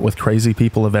 dealt with crazy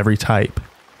people of every type.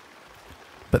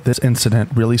 But this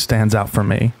incident really stands out for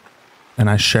me, and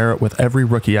I share it with every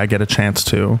rookie I get a chance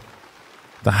to.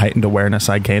 The heightened awareness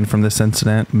I gained from this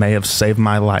incident may have saved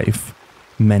my life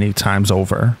many times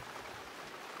over.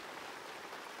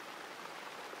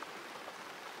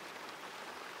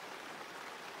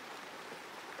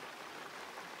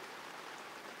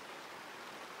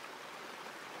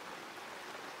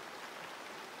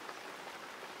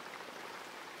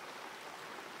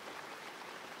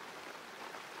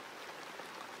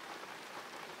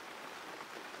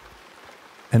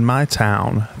 In my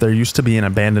town, there used to be an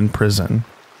abandoned prison.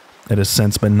 It has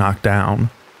since been knocked down.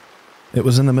 It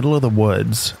was in the middle of the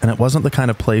woods, and it wasn't the kind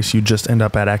of place you'd just end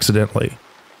up at accidentally.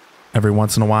 Every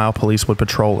once in a while, police would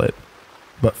patrol it,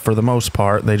 but for the most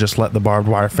part, they just let the barbed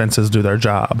wire fences do their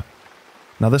job.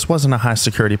 Now, this wasn't a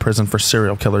high-security prison for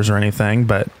serial killers or anything,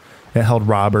 but it held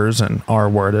robbers and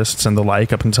R-wordists and the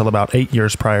like up until about 8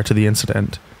 years prior to the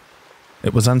incident.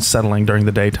 It was unsettling during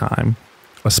the daytime,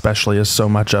 especially as so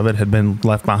much of it had been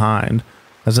left behind,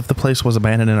 as if the place was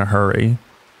abandoned in a hurry,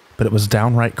 but it was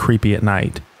downright creepy at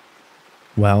night.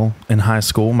 Well, in high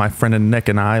school, my friend Nick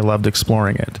and I loved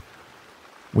exploring it.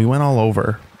 We went all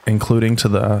over, including to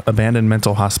the abandoned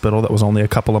mental hospital that was only a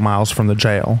couple of miles from the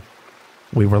jail.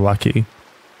 We were lucky.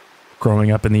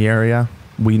 Growing up in the area,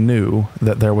 we knew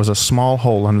that there was a small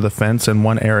hole under the fence in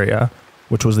one area,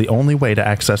 which was the only way to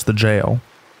access the jail.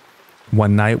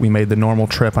 One night we made the normal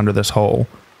trip under this hole,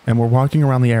 and were walking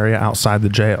around the area outside the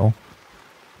jail.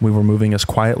 We were moving as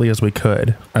quietly as we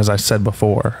could. As I said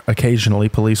before, occasionally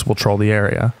police will troll the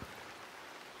area.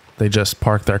 They just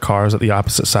parked their cars at the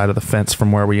opposite side of the fence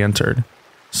from where we entered,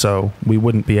 so we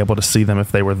wouldn't be able to see them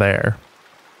if they were there.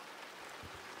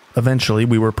 Eventually,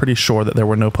 we were pretty sure that there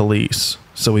were no police,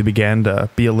 so we began to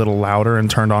be a little louder and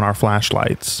turned on our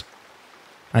flashlights.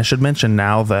 I should mention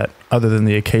now that, other than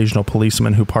the occasional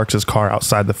policeman who parks his car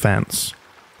outside the fence,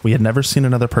 we had never seen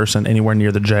another person anywhere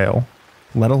near the jail,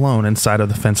 let alone inside of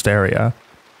the fenced area.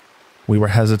 We were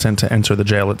hesitant to enter the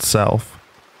jail itself,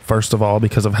 first of all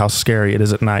because of how scary it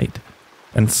is at night,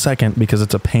 and second because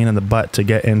it's a pain in the butt to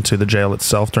get into the jail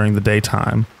itself during the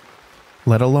daytime,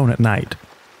 let alone at night.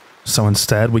 So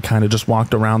instead, we kind of just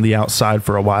walked around the outside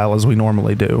for a while as we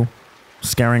normally do,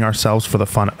 scaring ourselves for the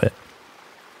fun of it.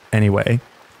 Anyway,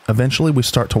 eventually we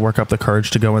start to work up the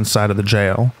courage to go inside of the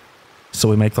jail, so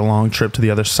we make the long trip to the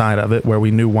other side of it where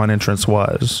we knew one entrance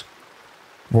was.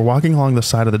 We're walking along the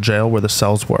side of the jail where the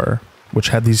cells were, which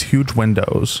had these huge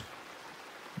windows.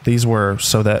 These were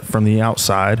so that from the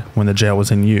outside, when the jail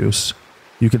was in use,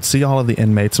 you could see all of the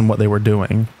inmates and what they were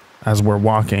doing. As we're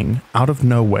walking, out of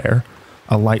nowhere,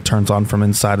 a light turns on from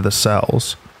inside of the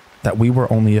cells that we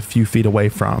were only a few feet away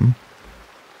from.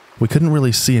 We couldn't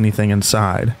really see anything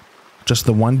inside, just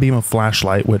the one beam of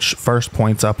flashlight which first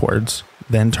points upwards,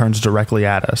 then turns directly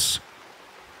at us.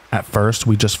 At first,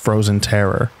 we just froze in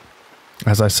terror.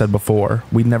 As I said before,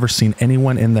 we'd never seen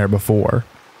anyone in there before.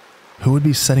 Who would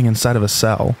be sitting inside of a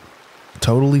cell,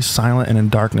 totally silent and in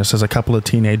darkness as a couple of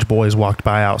teenage boys walked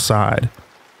by outside?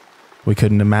 We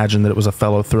couldn't imagine that it was a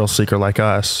fellow thrill seeker like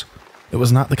us. It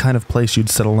was not the kind of place you'd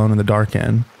sit alone in the dark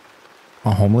in.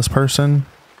 A homeless person?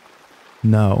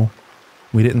 No.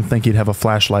 We didn't think he'd have a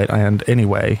flashlight, and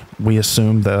anyway, we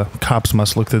assumed the cops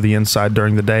must look through the inside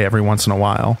during the day every once in a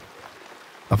while.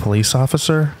 A police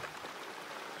officer?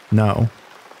 No.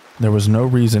 There was no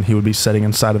reason he would be sitting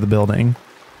inside of the building,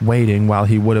 waiting while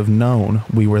he would have known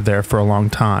we were there for a long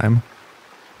time.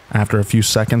 After a few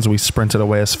seconds, we sprinted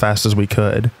away as fast as we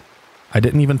could. I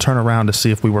didn't even turn around to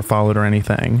see if we were followed or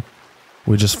anything.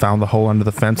 We just found the hole under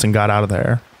the fence and got out of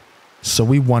there. So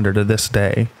we wonder to this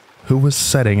day, who was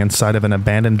sitting inside of an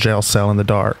abandoned jail cell in the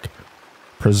dark,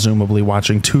 presumably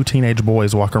watching two teenage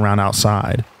boys walk around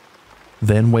outside,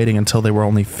 then waiting until they were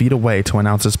only feet away to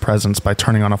announce his presence by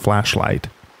turning on a flashlight.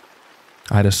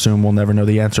 I'd assume we'll never know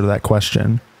the answer to that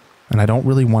question, and I don't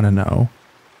really want to know.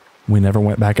 We never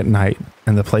went back at night,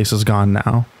 and the place is gone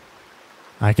now.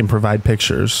 I can provide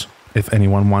pictures if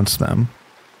anyone wants them.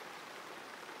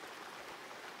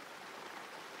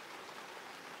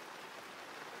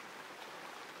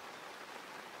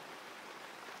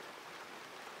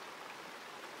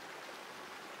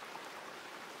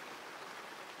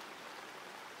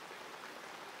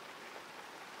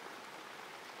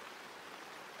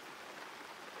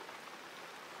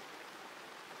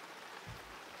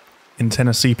 In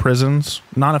Tennessee prisons,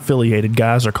 non-affiliated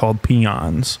guys are called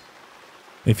peons.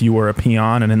 If you were a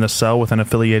peon and in the cell with an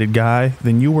affiliated guy,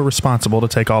 then you were responsible to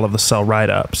take all of the cell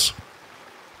write-ups.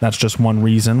 That's just one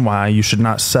reason why you should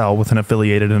not sell with an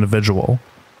affiliated individual.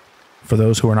 For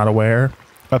those who are not aware,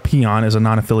 a peon is a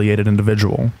non-affiliated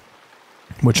individual,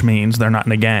 which means they're not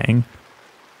in a gang.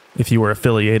 If you were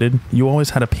affiliated, you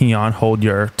always had a peon hold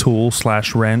your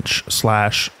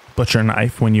tool/wrench/butcher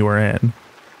knife when you were in,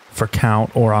 for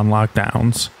count or on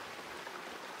lockdowns.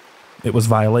 It was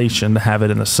violation to have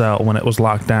it in the cell when it was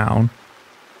locked down.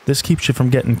 This keeps you from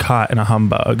getting caught in a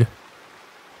humbug.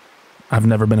 I've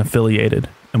never been affiliated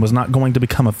and was not going to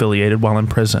become affiliated while in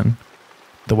prison.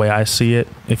 The way I see it,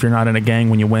 if you're not in a gang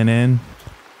when you went in,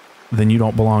 then you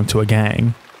don't belong to a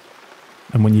gang.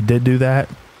 And when you did do that,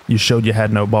 you showed you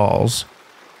had no balls.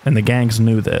 And the gangs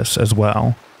knew this as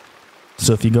well.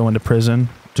 So if you go into prison,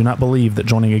 do not believe that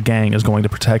joining a gang is going to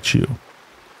protect you.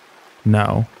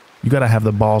 No, you gotta have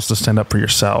the balls to stand up for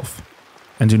yourself.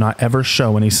 And do not ever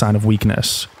show any sign of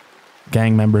weakness.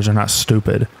 Gang members are not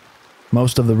stupid.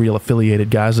 Most of the real affiliated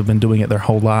guys have been doing it their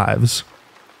whole lives.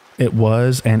 It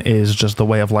was and is just the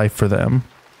way of life for them.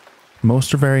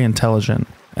 Most are very intelligent,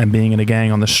 and being in a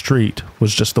gang on the street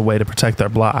was just the way to protect their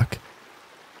block.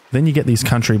 Then you get these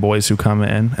country boys who come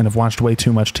in and have watched way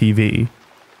too much TV.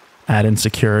 Add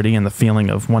insecurity and the feeling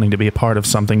of wanting to be a part of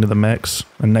something to the mix,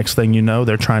 and next thing you know,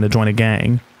 they're trying to join a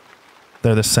gang.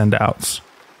 They're the send-outs.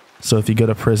 So if you go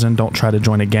to prison, don't try to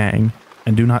join a gang,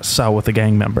 and do not sell with a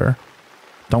gang member.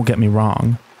 Don't get me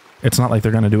wrong, it's not like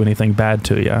they're going to do anything bad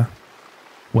to you.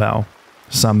 Well,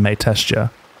 some may test you,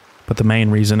 but the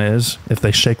main reason is, if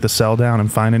they shake the cell down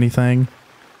and find anything,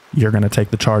 you're going to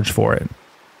take the charge for it.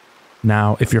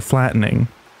 Now, if you're flattening,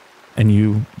 and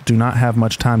you do not have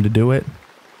much time to do it,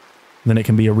 then it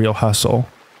can be a real hustle.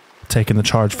 Taking the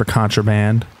charge for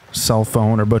contraband, cell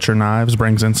phone, or butcher knives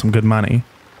brings in some good money.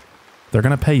 They're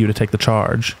going to pay you to take the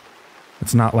charge.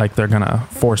 It's not like they're going to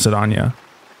force it on you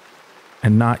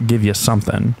and not give you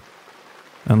something.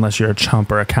 Unless you're a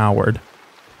chump or a coward,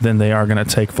 then they are going to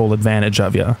take full advantage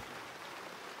of you.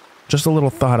 Just a little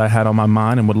thought I had on my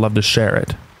mind and would love to share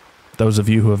it. Those of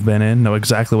you who have been in know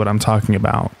exactly what I'm talking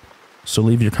about, so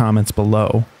leave your comments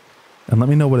below and let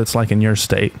me know what it's like in your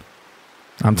state.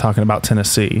 I'm talking about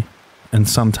Tennessee and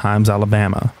sometimes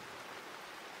Alabama.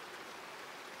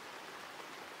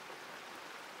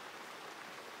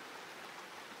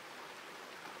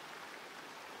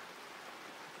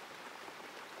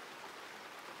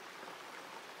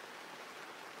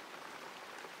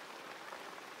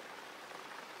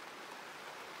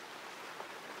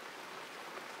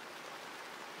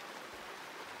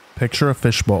 Picture a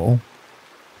fishbowl,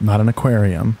 not an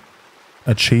aquarium,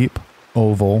 a cheap,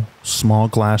 oval, small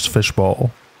glass fishbowl.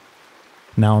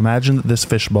 Now imagine that this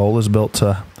fishbowl is built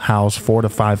to house 4 to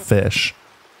 5 fish.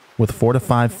 With 4 to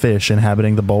 5 fish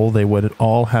inhabiting the bowl, they would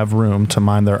all have room to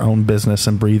mind their own business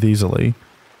and breathe easily.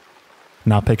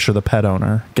 Now picture the pet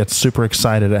owner gets super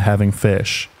excited at having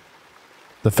fish.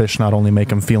 The fish not only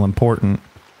make him feel important,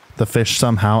 the fish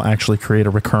somehow actually create a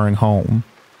recurring home.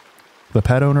 The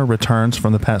pet owner returns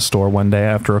from the pet store one day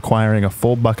after acquiring a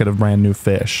full bucket of brand new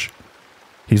fish.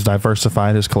 He's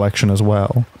diversified his collection as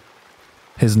well.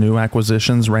 His new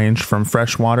acquisitions ranged from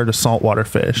freshwater to saltwater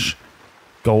fish,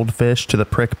 goldfish to the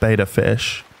prick betta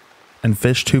fish, and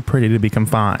fish too pretty to be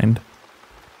confined.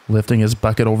 Lifting his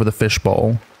bucket over the fish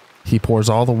bowl, he pours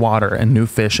all the water and new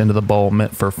fish into the bowl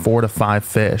meant for 4 to 5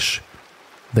 fish.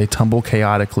 They tumble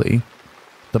chaotically,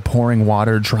 the pouring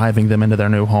water driving them into their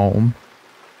new home.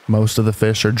 Most of the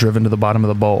fish are driven to the bottom of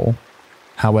the bowl.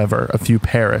 However, a few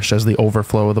perish as the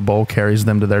overflow of the bowl carries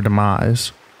them to their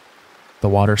demise. The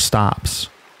water stops.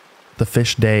 The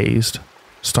fish, dazed,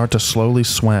 start to slowly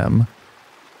swim.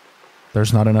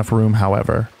 There's not enough room,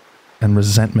 however, and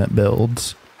resentment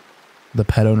builds. The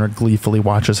pet owner gleefully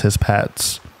watches his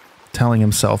pets, telling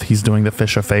himself he's doing the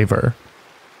fish a favor.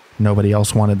 Nobody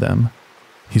else wanted them.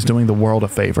 He's doing the world a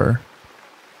favor.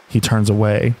 He turns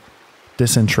away,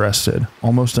 disinterested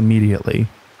almost immediately,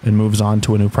 and moves on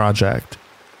to a new project.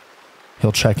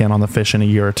 He'll check in on the fish in a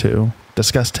year or two,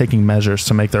 discuss taking measures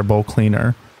to make their bowl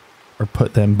cleaner, or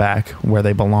put them back where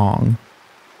they belong.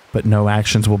 But no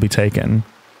actions will be taken.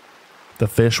 The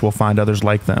fish will find others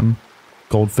like them.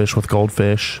 Goldfish with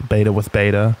goldfish, betta with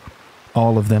betta.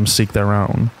 All of them seek their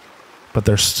own. But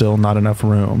there's still not enough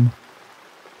room.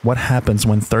 What happens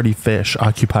when 30 fish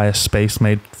occupy a space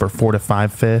made for 4 to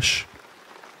 5 fish?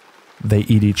 They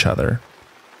eat each other.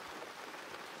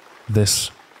 This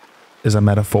is a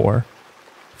metaphor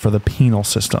for the penal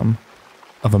system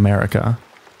of America.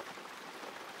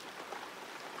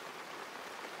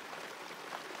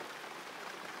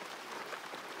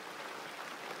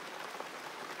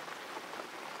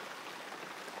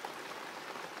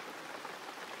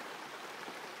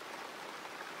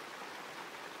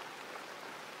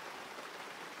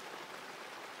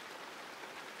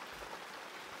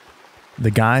 The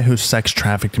guy who sex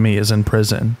trafficked me is in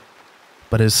prison,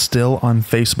 but is still on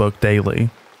Facebook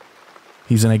daily.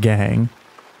 He's in a gang.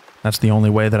 That's the only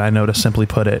way that I know to simply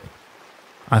put it.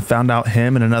 I found out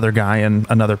him and another guy in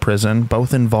another prison,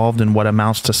 both involved in what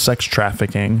amounts to sex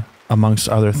trafficking, amongst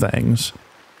other things.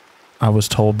 I was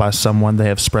told by someone they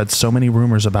have spread so many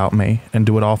rumors about me and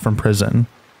do it all from prison.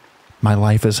 My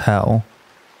life is hell.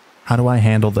 How do I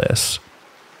handle this?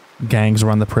 Gangs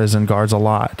run the prison guards a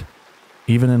lot,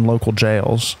 even in local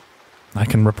jails. I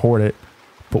can report it,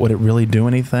 but would it really do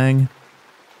anything?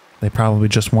 They probably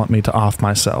just want me to off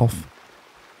myself.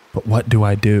 But what do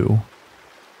I do?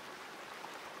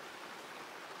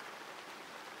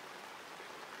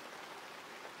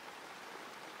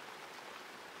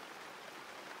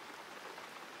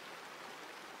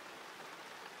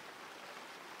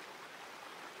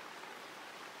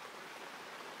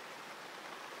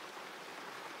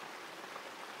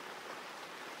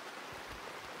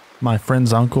 My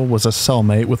friend's uncle was a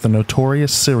cellmate with the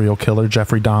notorious serial killer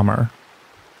Jeffrey Dahmer.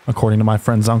 According to my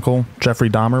friend's uncle, Jeffrey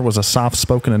Dahmer was a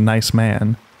soft-spoken and nice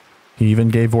man. He even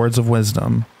gave words of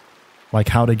wisdom, like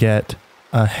how to get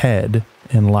ahead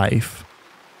in life.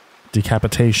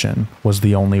 Decapitation was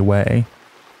the only way.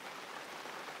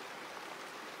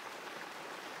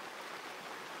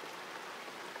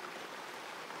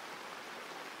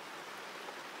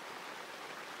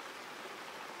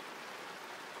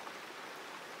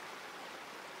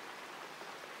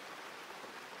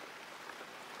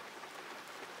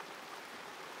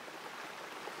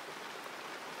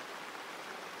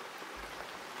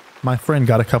 My friend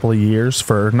got a couple of years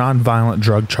for non-violent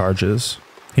drug charges.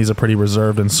 He's a pretty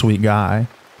reserved and sweet guy.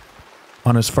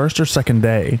 On his first or second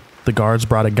day, the guards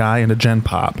brought a guy into Gen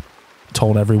Pop,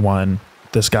 told everyone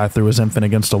this guy threw his infant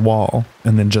against a wall,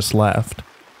 and then just left.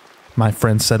 My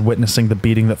friend said witnessing the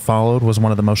beating that followed was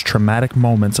one of the most traumatic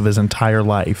moments of his entire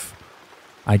life.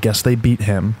 I guess they beat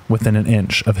him within an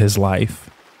inch of his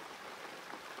life.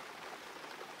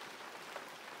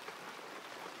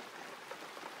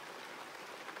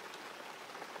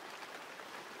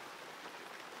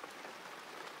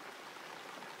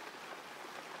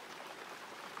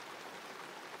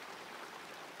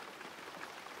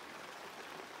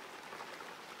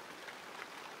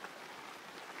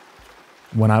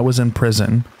 When I was in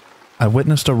prison, I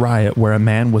witnessed a riot where a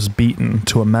man was beaten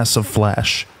to a mess of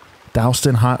flesh, doused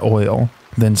in hot oil,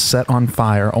 then set on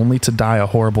fire only to die a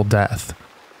horrible death.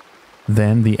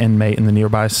 Then the inmate in the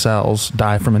nearby cells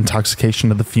died from intoxication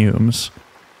to the fumes,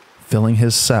 filling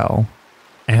his cell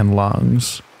and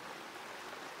lungs.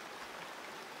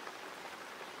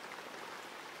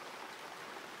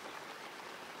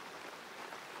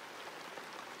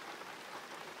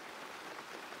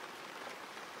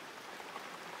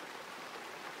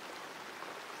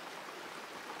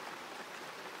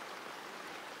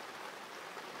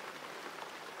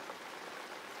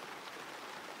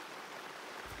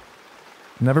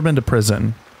 Never been to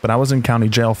prison, but I was in county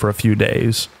jail for a few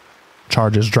days.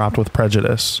 Charges dropped with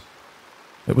prejudice.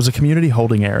 It was a community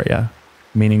holding area,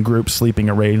 meaning group sleeping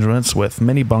arrangements with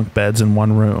many bunk beds in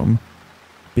one room.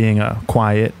 Being a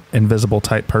quiet, invisible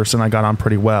type person, I got on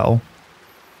pretty well.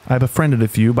 I befriended a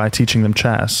few by teaching them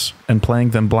chess and playing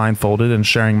them blindfolded and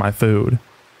sharing my food.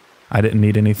 I didn't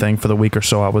need anything for the week or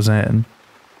so I was in.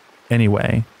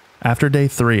 Anyway, after day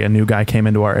 3, a new guy came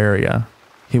into our area.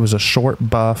 He was a short,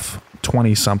 buff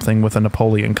 20-something with a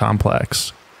Napoleon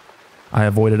complex. I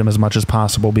avoided him as much as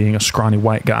possible, being a scrawny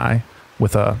white guy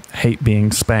with a hate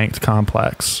being spanked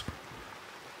complex.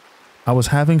 I was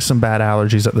having some bad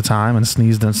allergies at the time and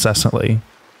sneezed incessantly.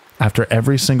 After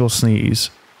every single sneeze,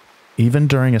 even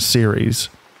during a series,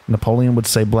 Napoleon would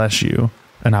say bless you,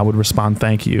 and I would respond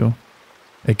thank you.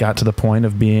 It got to the point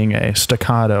of being a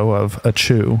staccato of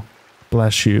achoo,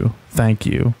 bless you, thank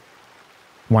you.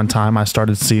 One time I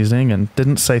started sneezing and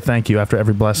didn't say thank you after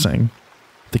every blessing.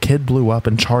 The kid blew up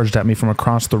and charged at me from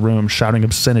across the room, shouting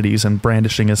obscenities and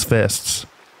brandishing his fists.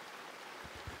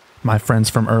 My friends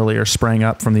from earlier sprang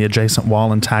up from the adjacent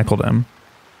wall and tackled him.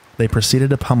 They proceeded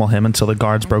to pummel him until the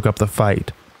guards broke up the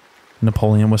fight.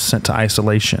 Napoleon was sent to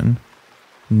isolation.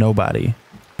 Nobody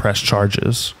pressed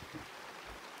charges.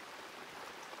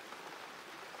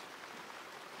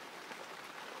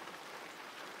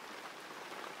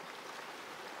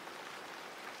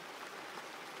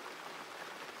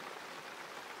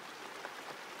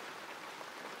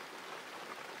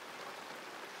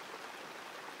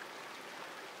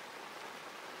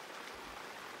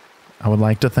 I would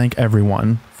like to thank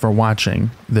everyone for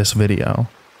watching this video.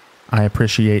 I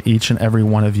appreciate each and every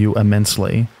one of you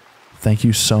immensely. Thank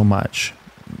you so much.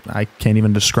 I can't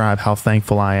even describe how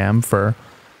thankful I am for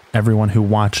everyone who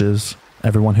watches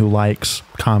everyone who likes,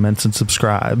 comments, and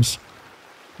subscribes.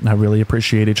 I really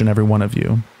appreciate each and every one of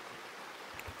you.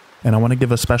 And I want to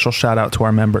give a special shout out to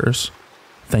our members.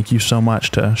 Thank you so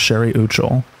much to Sherry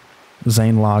Uchel,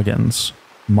 Zane Loggins,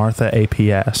 Martha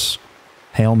APS,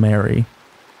 Hail Mary,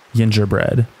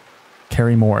 Gingerbread,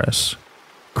 Carrie Morris,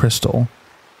 Crystal,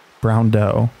 Brown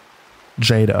Doe,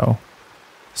 Jado,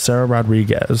 Sarah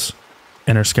Rodriguez,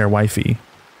 Interscare Wifey,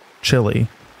 Chili,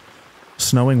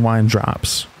 Snowing Wine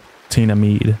Drops, Tina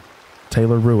Mead,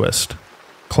 Taylor Ruist,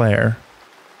 Claire,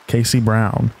 Casey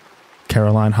Brown,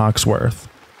 Caroline Hawksworth,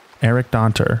 Eric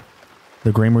Donter,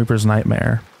 The Grim Reaper's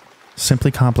Nightmare,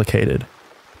 Simply Complicated,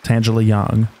 Tangela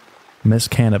Young, Miss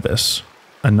Cannabis,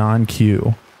 Anon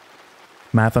Q,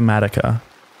 Mathematica,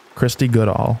 Christy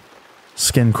Goodall,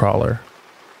 Skincrawler,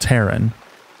 Taryn,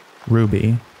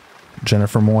 Ruby,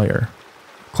 Jennifer Moyer,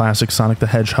 Classic Sonic the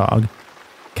Hedgehog,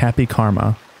 Cappy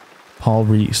Karma, Paul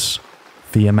Reese,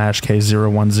 Via Match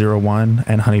K0101,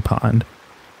 and Honey Pond.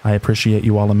 I appreciate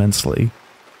you all immensely.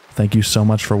 Thank you so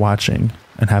much for watching,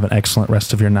 and have an excellent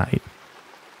rest of your night.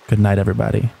 Good night,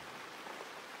 everybody.